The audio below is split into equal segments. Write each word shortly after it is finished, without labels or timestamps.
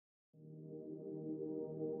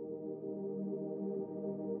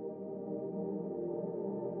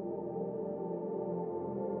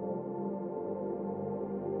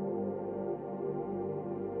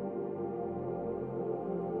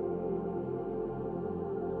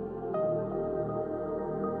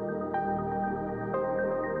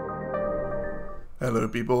Hello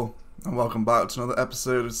people, and welcome back to another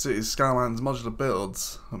episode of Cities Skylines Modular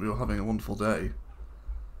Builds. Hope you're having a wonderful day.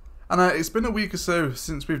 And it's been a week or so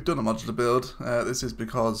since we've done a modular build. This is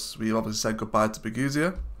because we obviously said goodbye to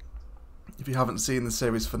Beguzia. If you haven't seen the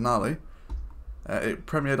series finale, it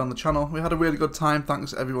premiered on the channel. We had a really good time,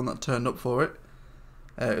 thanks to everyone that turned up for it.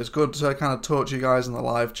 It was good to kind of talk to you guys in the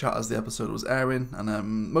live chat as the episode was airing,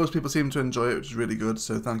 and most people seemed to enjoy it, which is really good,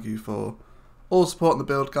 so thank you for all support in the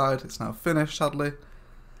build guide. It's now finished, sadly,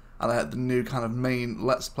 and the new kind of main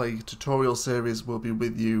Let's Play tutorial series will be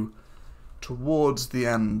with you towards the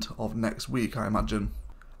end of next week, I imagine.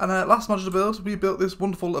 And last modular build, we built this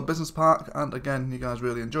wonderful little business park, and again, you guys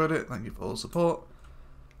really enjoyed it. Thank you for all the support.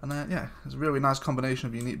 And yeah, it's a really nice combination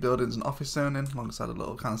of unique buildings and office zoning, alongside a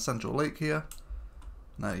little kind of central lake here.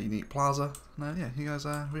 And a unique plaza. And yeah, you guys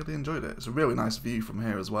really enjoyed it. It's a really nice view from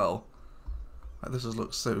here as well. Like, this just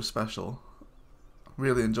looks so special.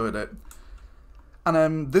 Really enjoyed it.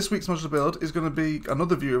 And this week's modular build is going to be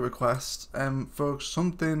another viewer request for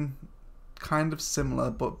something kind of similar,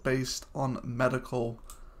 but based on medical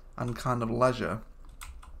and kind of leisure.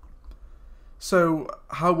 So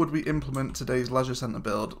how would we implement today's leisure centre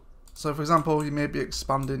build? So for example, you may be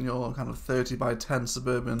expanding your kind of 30 by 10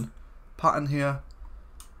 suburban pattern here.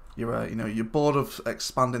 You're you're bored of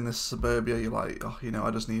expanding this suburbia. You're like, oh,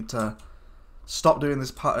 I just need to stop doing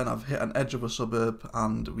this pattern. I've hit an edge of a suburb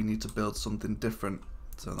and we need to build something different.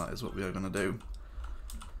 So that is what we are going to do.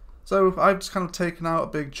 So I've just kind of taken out a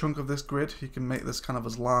big chunk of this grid. You can make this kind of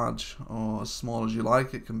as large or as small as you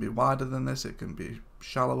like. It can be wider than this, it can be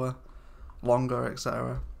shallower, longer,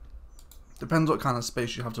 etc. Depends what kind of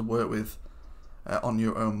space you have to work with on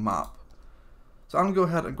your own map. So I'm going to go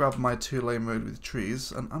ahead and grab my 2-lane road with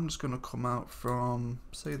trees, and I'm just going to come out from,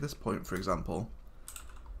 say, this point, for example.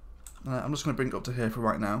 I'm just going to bring it up to here for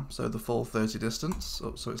right now, so the full 30 distance,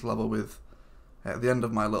 so it's level with the end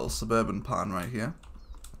of my little suburban pattern right here.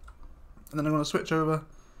 And then I'm going to switch over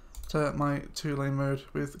to my 2-lane road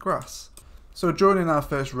with grass. So joining our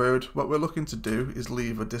first road, what we're looking to do is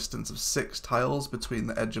leave a distance of 6 tiles between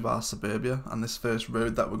the edge of our suburbia and this first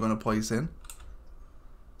road that we're going to place in.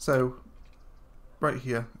 So right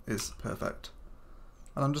here is perfect.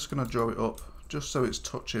 And I'm just going to draw it up just so it's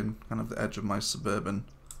touching kind of the edge of my suburban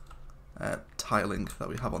tiling that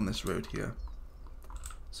we have on this road here.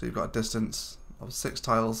 So you've got a distance of 6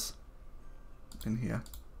 tiles in here.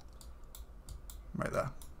 Right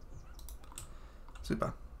there.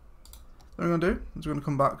 Super. What we're going to do is we're going to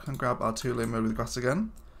come back and grab our 2-lane road with grass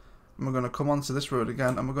again. And we're going to come onto this road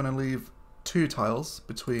again, and we're going to leave 2 tiles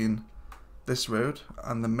between this road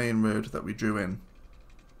and the main road that we drew in.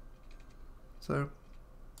 So,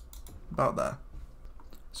 about there.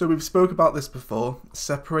 So we've spoke about this before.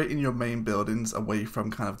 Separating your main buildings away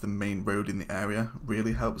from kind of the main road in the area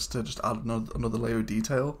really helps to just add another layer of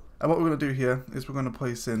detail. And what we're going to do here is we're going to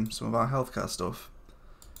place in some of our healthcare stuff.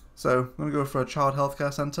 So I'm going to go for a child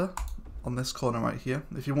healthcare centre on this corner right here.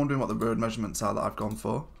 If you're wondering what the road measurements are that I've gone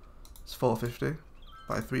for, it's 450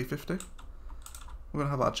 by 350. We're going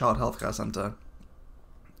to have our child healthcare centre.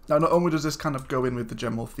 Now not only does this kind of go in with the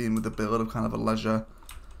general theme with the build of kind of a leisure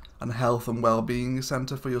and health and well-being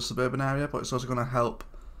centre for your suburban area, but it's also going to help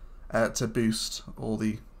to boost all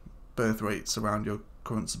the birth rates around your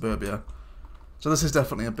current suburbia. So this is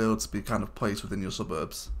definitely a build to be kind of placed within your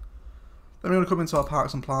suburbs. Then we're going to come into our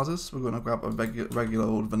parks and plazas. We're going to grab a regular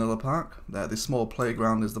old vanilla park. This small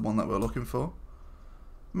playground is the one that we're looking for.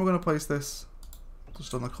 And we're going to place this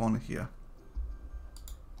just on the corner here.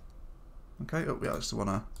 Okay, we actually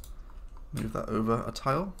want to move that over a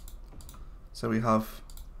tile. So we have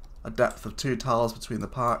a depth of 2 tiles between the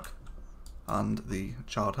park and the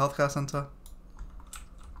child healthcare centre.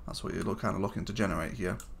 That's what you're kind of looking to generate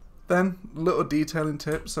here. Then, little detailing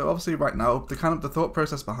tip. So obviously right now, the thought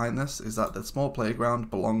process behind this is that the small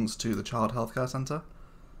playground belongs to the child healthcare centre.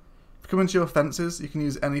 If you come into your fences, you can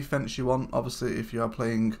use any fence you want. Obviously, if you are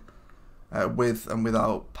playing with and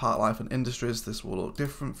without Park Life and Industries, this will look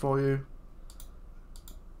different for you.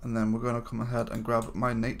 And then we're going to come ahead and grab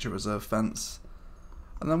my nature reserve fence.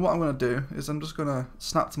 And then what I'm going to do is I'm just going to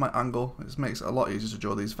snap to my angle. It makes it a lot easier to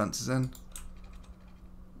draw these fences in.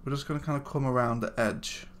 We're just going to kind of come around the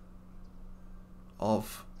edge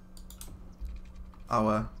of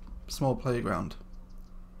our small playground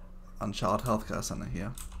and child healthcare centre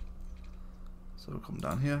here. So we'll come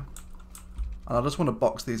down here, and I just want to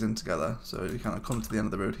box these in together. So you kind of come to the end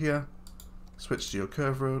of the road here, switch to your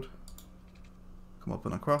curve road, come up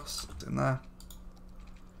and across in there,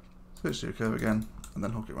 switch to your curve again, and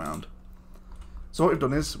then hook it round. So what we've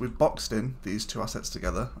done is we've boxed in these two assets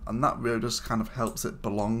together, and that really just kind of helps it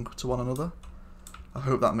belong to one another. I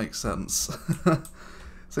hope that makes sense.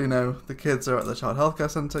 So, you know, the kids are at the child healthcare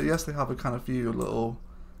centre. Yes, they have a kind of few little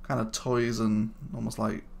kind of toys and almost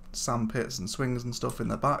like sand pits and swings and stuff in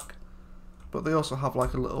their back. But they also have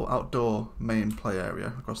like a little outdoor main play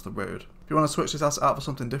area across the road. If you want to switch this asset out for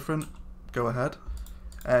something different, go ahead.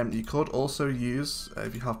 You could also use,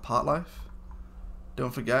 if you have park life,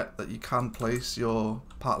 don't forget that you can place your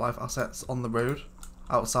park life assets on the road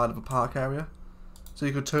outside of a park area. So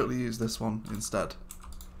you could totally use this one instead.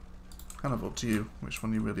 Kind of up to you which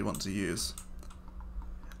one you really want to use.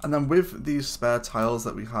 And then with these spare tiles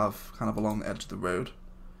that we have kind of along the edge of the road,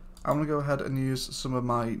 I'm going to go ahead and use some of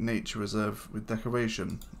my nature reserve with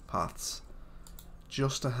decoration paths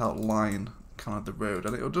just to help line kind of the road,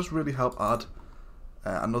 and it'll just really help add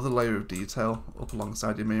another layer of detail up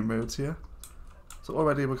alongside your main roads here. So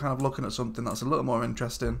already we're kind of looking at something that's a little more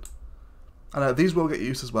interesting. And these will get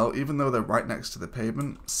used as well, even though they're right next to the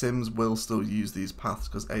pavement. Sims will still use these paths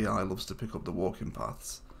because AI loves to pick up the walking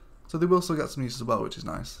paths. So they will still get some use as well, which is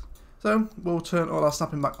nice. So we'll turn all our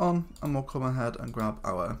snapping back on and we'll come ahead and grab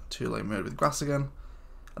our 2-lane road with grass again.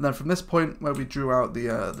 And then from this point where we drew out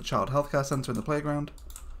the child healthcare centre in the playground,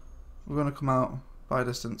 we're going to come out by a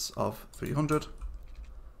distance of 300.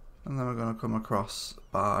 And then we're going to come across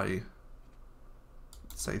by,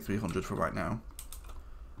 say, 300 for right now.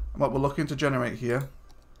 And what we're looking to generate here,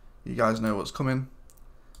 you guys know what's coming.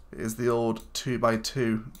 It is the old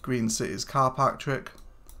 2x2 Green Cities car park trick.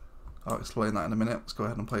 I'll explain that in a minute. Let's go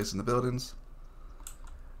ahead and place in the buildings.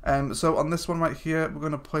 So on this one right here, we're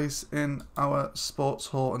going to place in our sports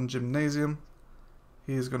hall and gymnasium.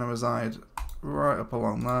 He's going to reside right up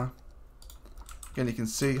along there. Again, you can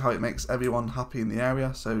see how it makes everyone happy in the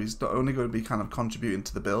area. So he's not only going to be kind of contributing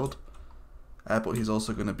to the build, but he's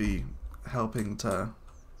also going to be helping to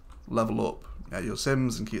level up your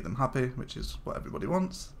sims and keep them happy, which is what everybody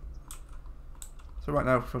wants. So right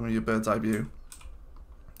now, from your bird's eye view,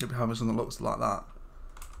 you'll be having something that looks like that.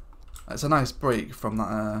 It's a nice break from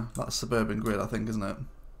that suburban grid, I think, isn't it?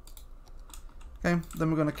 Okay, then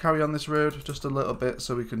we're going to carry on this road just a little bit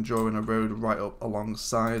so we can draw in a road right up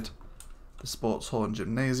alongside the sports hall and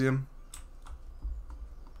gymnasium.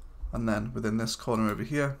 And then within this corner over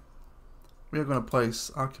here, we are going to place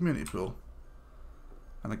our community pool.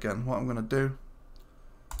 And again, what I'm going to do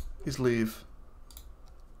is leave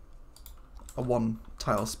a 1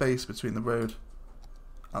 tile space between the road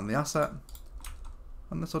and the asset,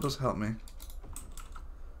 and this will just help me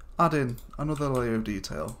add in another layer of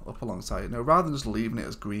detail up alongside it. Now, rather than just leaving it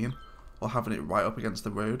as green or having it right up against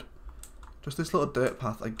the road, just this little dirt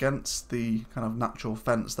path against the kind of natural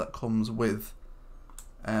fence that comes with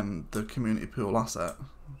the community pool asset.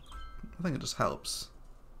 I think it just helps.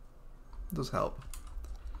 It does help.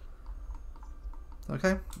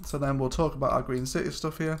 Okay, so then we'll talk about our Green City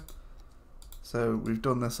stuff here. So we've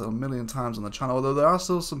done this a million times on the channel, although there are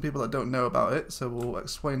still some people that don't know about it, so we'll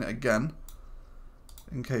explain it again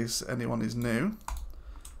in case anyone is new.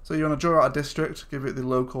 So you want to draw out a district, give it the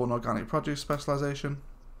local and organic produce specialization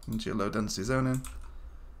into your low density zoning,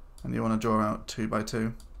 and you want to draw out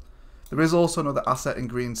 2x2. There is also another asset in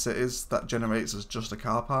Green Cities that generates as just a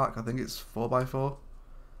car park. I think it's 4x4.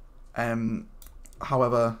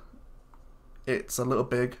 However, it's a little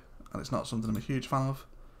big and it's not something I'm a huge fan of.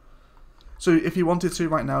 So if you wanted to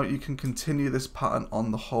right now, you can continue this pattern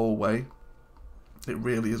on the whole way. It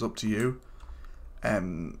really is up to you.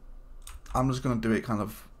 I'm just going to do it kind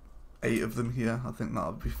of 8 of them here. I think that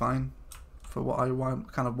would be fine for what I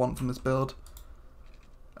kind of want from this build.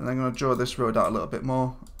 And then I'm going to draw this road out a little bit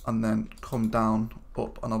more and then come down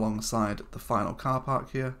up and alongside the final car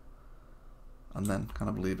park here and then kind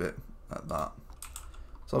of leave it at that.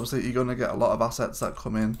 So obviously you're going to get a lot of assets that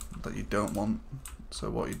come in that you don't want. So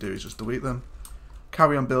what you do is just delete them,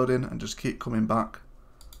 carry on building and just keep coming back.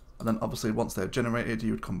 And then obviously once they're generated,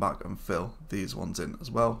 you would come back and fill these ones in as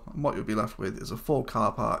well. And what you'll be left with is a full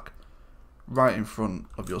car park right in front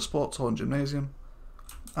of your sports hall and gymnasium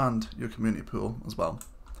and your community pool as well.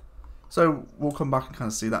 So we'll come back and kind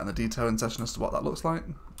of see that in the detailing session as to what that looks like.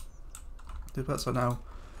 So now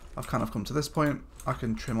I've kind of come to this point, I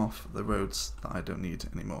can trim off the roads that I don't need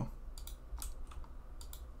anymore.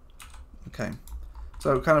 Okay,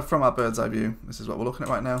 so kind of from our bird's eye view, this is what we're looking at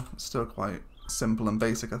right now. It's still quite simple and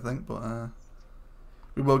basic, I think, but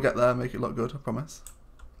we will get there, make it look good, I promise.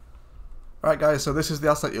 Alright guys, so this is the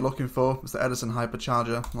asset you're looking for. It's the Edison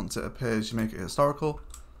Hypercharger. Once it appears, you make it historical.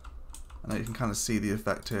 And now you can kind of see the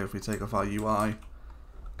effect here if we take off our UI,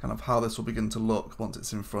 kind of how this will begin to look once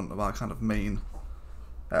it's in front of our kind of main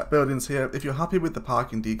buildings here. If you're happy with the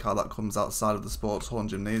parking decal that comes outside of the sports hall and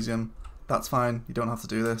gymnasium, that's fine. You don't have to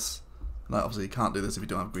do this. And obviously you can't do this if you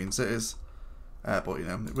don't have Green Cities. but you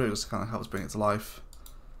know, it really just kind of helps bring it to life.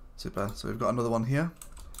 Super. So we've got another one here.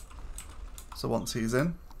 So once he's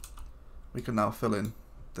in, we can now fill in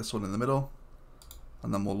this one in the middle,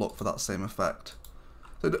 and then we'll look for that same effect.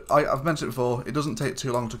 So I've mentioned it before, it doesn't take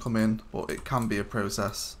too long to come in, but it can be a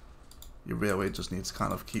process. You really just need to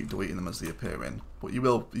kind of keep deleting them as they appear in. But you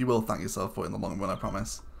will thank yourself for it in the long run, I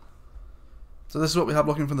promise. So this is what we have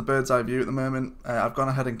looking from the bird's eye view at the moment. I've gone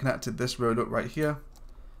ahead and connected this road up right here.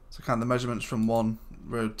 So kind of the measurements from one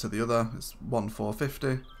road to the other is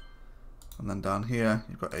 1450. And then down here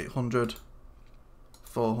you've got 800,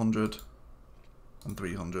 400 and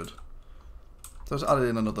 300. So I've added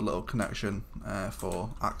in another little connection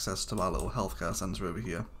for access to our little healthcare centre over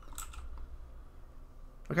here.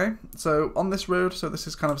 Okay, so on this road, so this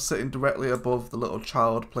is kind of sitting directly above the little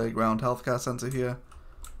child playground healthcare centre here.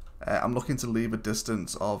 I'm looking to leave a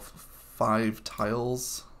distance of 5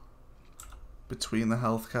 tiles between the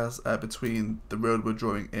healthcare, between the road we're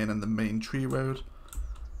drawing in and the main tree road.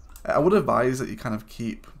 I would advise that you kind of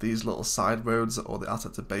keep these little side roads that all the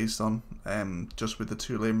assets are based on, just with the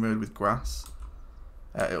 2-lane road with grass.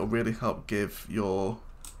 It'll really help give your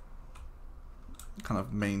kind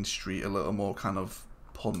of main street a little more kind of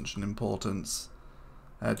punch and importance,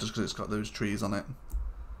 just because it's got those trees on it.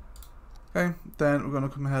 Okay, then we're going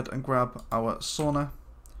to come ahead and grab our sauna.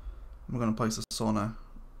 We're going to place the sauna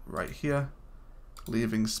right here,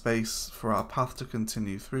 leaving space for our path to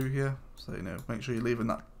continue through here. So, you know, make sure you're leaving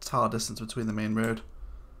that tile distance between the main road.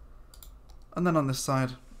 And then on this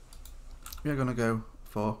side, we are going to go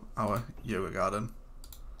for our yoga garden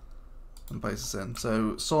and place this in.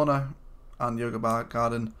 So sauna and yoga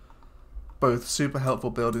garden, both super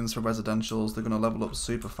helpful buildings for residentials. They're going to level up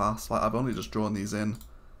super fast. Like, I've only just drawn these in,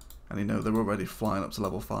 and you know, they're already flying up to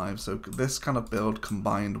level 5. So this kind of build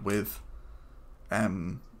combined with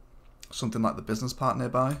something like the business park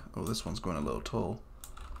nearby. Oh, this one's going a little tall.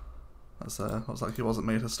 That's looks like he wasn't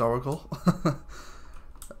made historical.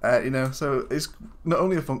 You know, so it's not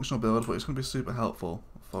only a functional build, but it's going to be super helpful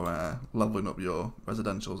for leveling up your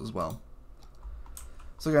residentials as well.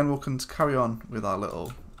 So again, we'll carry on with our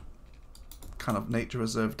little kind of nature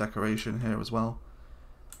reserve decoration here as well.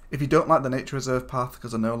 If you don't like the nature reserve path,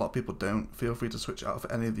 because I know a lot of people don't, feel free to switch it out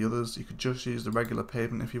for any of the others. You could just use the regular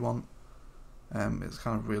pavement if you want. It's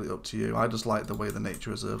kind of really up to you. I just like the way the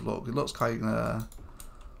nature reserve looks. It looks kind of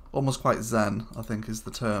almost quite zen, I think is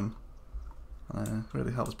the term.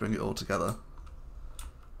 Really helps bring it all together.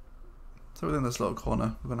 So within this little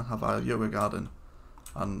corner, we're going to have our yoga garden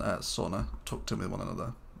and sauna tucked in with one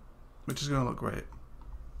another, which is going to look great.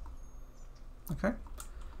 Okay,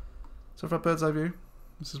 so for our bird's eye view,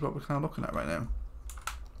 this is what we're kind of looking at right now.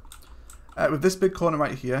 With this big corner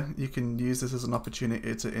right here, you can use this as an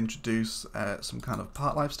opportunity to introduce some kind of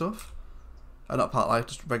park life stuff. Not park life,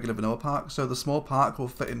 just regular vanilla park. So the small park will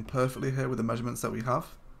fit in perfectly here with the measurements that we have,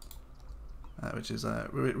 which is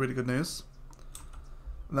really good news.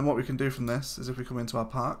 And then what we can do from this is if we come into our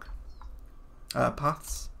park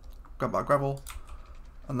paths, grab our gravel,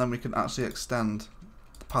 and then we can actually extend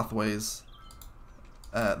the pathways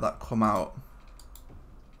that come out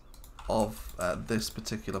of this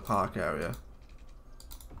particular park area,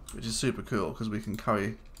 which is super cool because we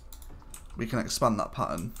can expand that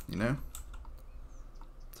pattern, you know.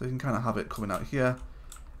 So you can kind of have it coming out here.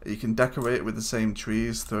 You can decorate it with the same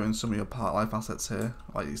trees, throw in some of your park life assets here.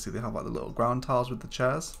 Like you see, they have like the little ground tiles with the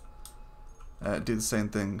chairs. Do the same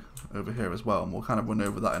thing over here as well, and we'll kind of run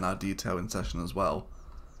over that in our detailing session as well.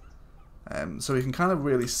 So we can kind of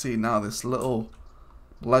really see now this little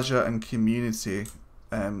leisure and community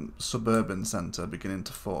suburban centre beginning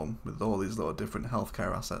to form with all these little different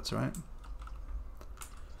healthcare assets, right?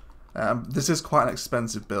 This is quite an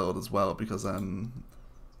expensive build as well because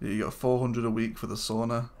you got 400 a week for the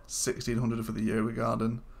sauna, 1600 for the yoga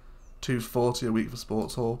garden, 240 a week for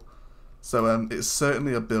sports hall. So it's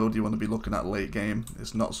certainly a build you want to be looking at late game.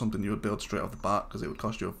 It's not something you would build straight off the bat because it would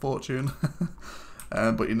cost you a fortune.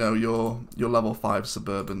 But you know, your level 5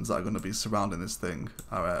 suburbans that are going to be surrounding this thing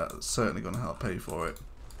are certainly going to help pay for it.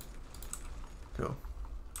 Cool.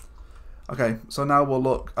 Okay, so now we'll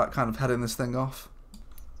look at kind of heading this thing off.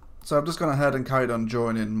 So I've just gone ahead and carried on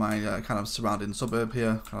drawing in my kind of surrounding suburb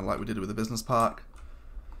here, kind of like we did with the business park.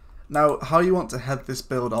 Now, how you want to head this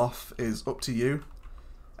build off is up to you.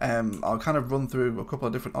 I'll kind of run through a couple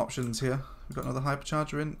of different options here. We've got another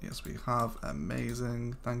hypercharger in. Yes, we have.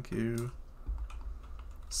 Amazing. Thank you.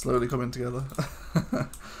 Slowly coming together.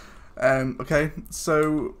 Okay,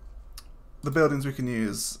 so the buildings we can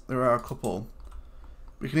use, there are a couple.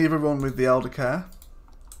 We can either run with the elder care.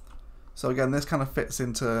 So again, this kind of fits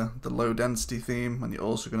into the low density theme, and you're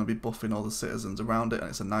also going to be buffing all the citizens around it, and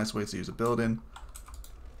it's a nice way to use a building.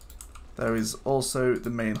 There is also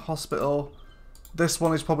the main hospital. This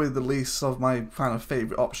one is probably the least of my kind of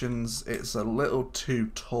favourite options. It's a little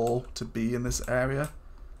too tall to be in this area.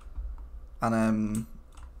 And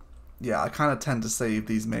yeah, I kind of tend to save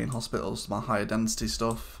these main hospitals for my higher density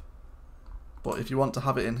stuff. But if you want to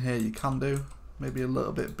have it in here, you can do. Maybe a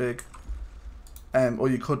little bit big. Or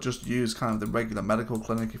you could just use kind of the regular medical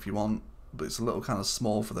clinic if you want, but it's a little kind of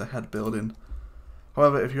small for the head building.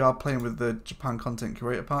 However, if you are playing with the Japan Content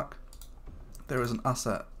Curator Pack, there is an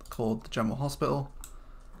asset called the General Hospital.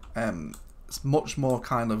 It's much more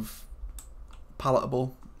kind of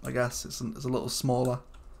palatable, I guess. It's a little smaller,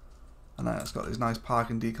 and it's got these nice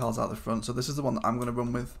parking decals out the front. So this is the one that I'm going to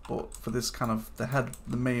run with, but for this kind of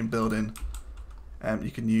the main building,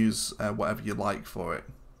 you can use whatever you like for it.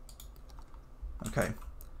 Okay,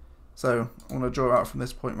 so I'm going to draw out from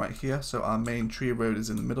this point right here. So our main tree road is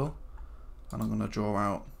in the middle, and I'm going to draw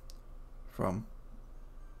out from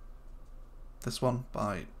this one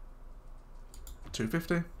by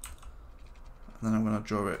 250, and then I'm going to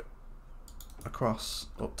draw it across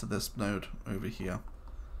up to this node over here.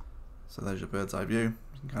 So there's your bird's eye view.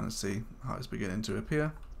 You can kind of see how it's beginning to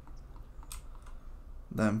appear.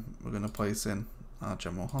 Then we're going to place in our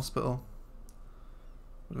general hospital.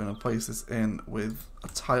 We're going to place this in with a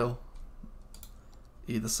tile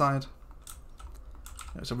either side.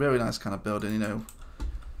 It's a really nice kind of building, you know.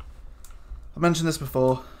 I mentioned this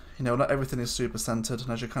before, you know, not everything is super centered, and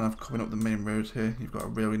as you're kind of coming up the main road here, you've got a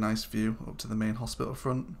really nice view up to the main hospital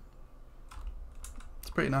front.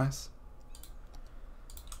 It's pretty nice.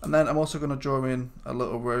 And then I'm also going to draw in a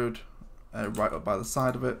little road right up by the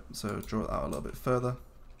side of it, so draw it out a little bit further.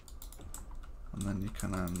 And then you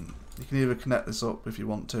can either connect this up if you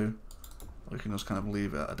want to, or you can just kind of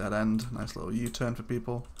leave it at a dead end. Nice little U-turn for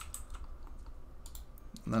people.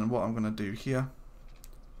 And then what I'm going to do here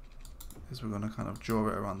is we're going to kind of draw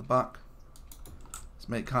it around the back. Let's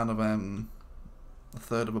make kind of a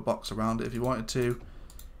third of a box around it. If you wanted to,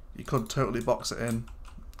 you could totally box it in.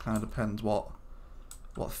 Kind of depends what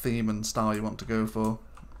theme and style you want to go for.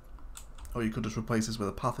 Or you could just replace this with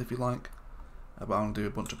a path if you like. But I'm going to do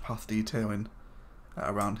a bunch of path detailing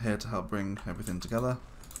around here to help bring everything together.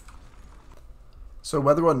 So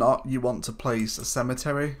whether or not you want to place a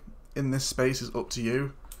cemetery in this space is up to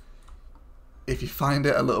you. If you find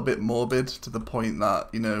it a little bit morbid to the point that,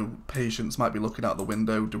 you know, patients might be looking out the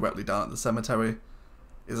window directly down at the cemetery,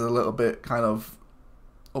 is a little bit kind of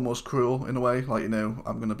almost cruel in a way, like, you know,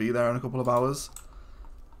 I'm going to be there in a couple of hours.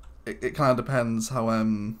 It kind of depends how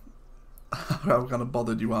how kind of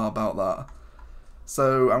bothered you are about that.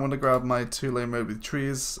 So I'm going to grab my 2-lane road with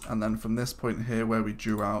trees, and then from this point here where we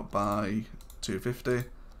drew out by 250, I'm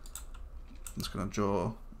just going to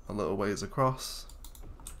draw a little ways across.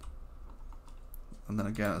 And then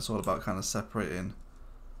again, it's all about kind of separating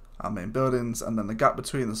our main buildings, and then the gap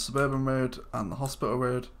between the suburban road and the hospital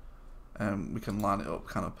road, we can line it up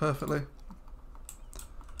kind of perfectly.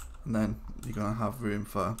 And then you're going to have room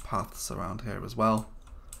for paths around here as well,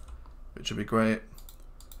 which would be great.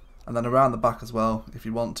 And then around the back as well, if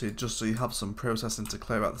you want to, just so you have some processing to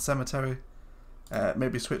clear out the cemetery,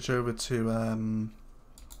 maybe switch over to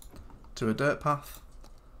a dirt path,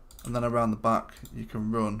 and then around the back you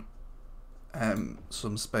can run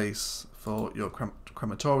some space for your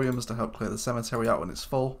crematoriums to help clear the cemetery out when it's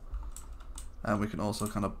full. And we can also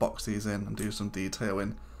kind of box these in and do some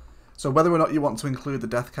detailing. So whether or not you want to include the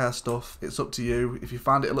death care stuff, it's up to you. If you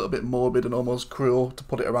find it a little bit morbid and almost cruel to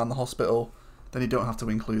put it around the hospital, then you don't have to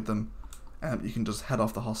include them. You can just head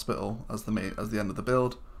off the hospital as the end of the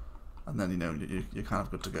build, and then, you know, you're kind of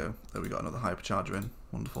good to go. There we got another hypercharger in.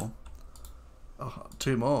 Wonderful. Oh,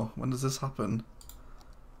 2 more. When does this happen?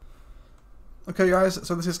 Okay guys,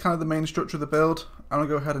 so this is kind of the main structure of the build. I'm going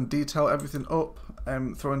to go ahead and detail everything up,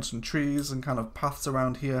 throw in some trees and kind of paths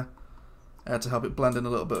around here to help it blend in a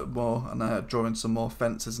little bit more, and draw in some more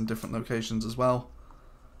fences in different locations as well.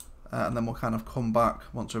 And then we'll kind of come back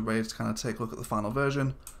once we're ready to kind of take a look at the final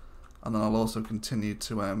version, and then I'll also continue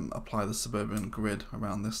to apply the suburban grid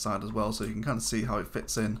around this side as well, so you can kind of see how it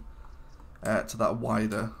fits in to that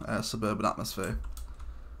wider suburban atmosphere.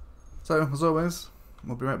 So as always,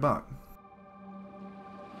 we'll be right back.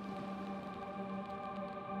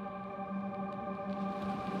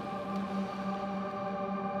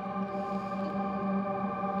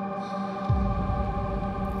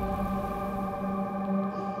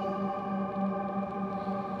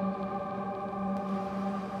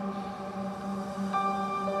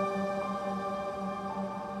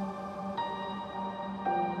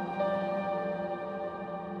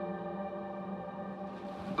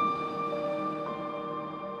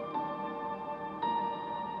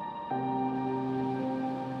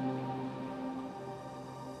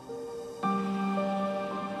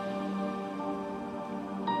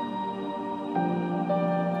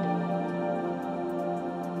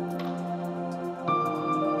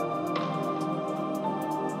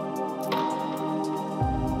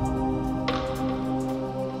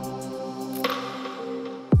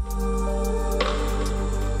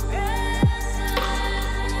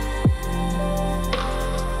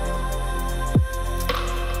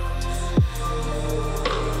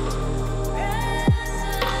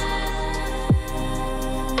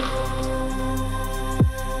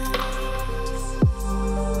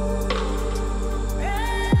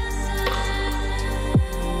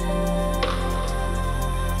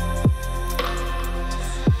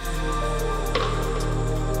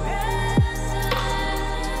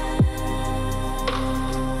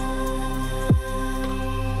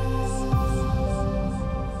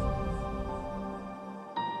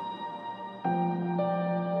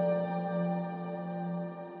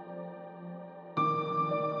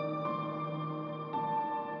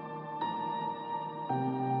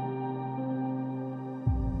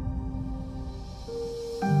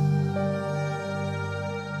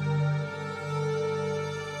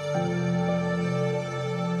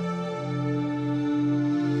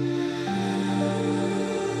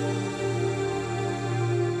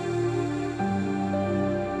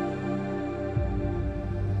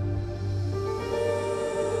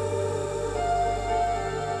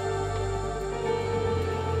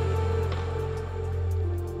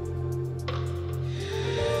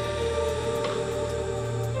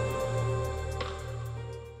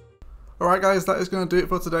 Alright guys, that is going to do it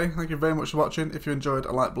for today. Thank you very much for watching. If you enjoyed,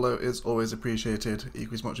 a like below is always appreciated.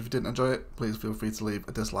 Equally as much if you didn't enjoy it, please feel free to leave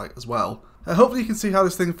a dislike as well. Hopefully you can see how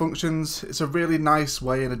this thing functions. It's a really nice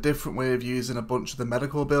way and a different way of using a bunch of the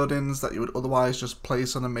medical buildings that you would otherwise just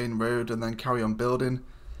place on a main road and then carry on building.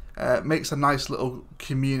 Makes a nice little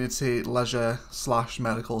community leisure /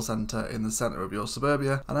 medical centre in the centre of your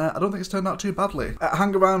suburbia, and I don't think it's turned out too badly.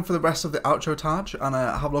 Hang around for the rest of the outro tag and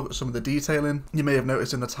have a look at some of the detailing. You may have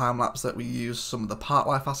noticed in the time lapse that we use some of the park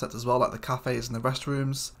life assets as well, like the cafes and the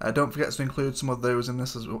restrooms. Don't forget to include some of those in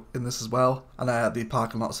this as well, and the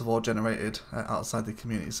parking lots have all generated outside the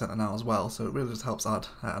community centre now as well, so it really just helps add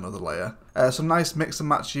another layer. Some nice mix and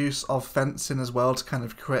match use of fencing as well to kind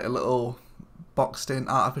of create a little boxed in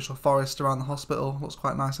artificial forest around the hospital. Looks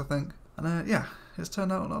quite nice, I think. And yeah, it's turned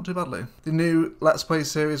out not too badly. The new Let's Play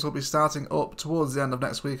series will be starting up towards the end of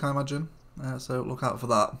next week, I imagine. So look out for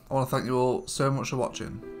that. I want to thank you all so much for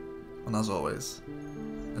watching. And as always,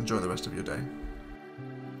 enjoy the rest of your day.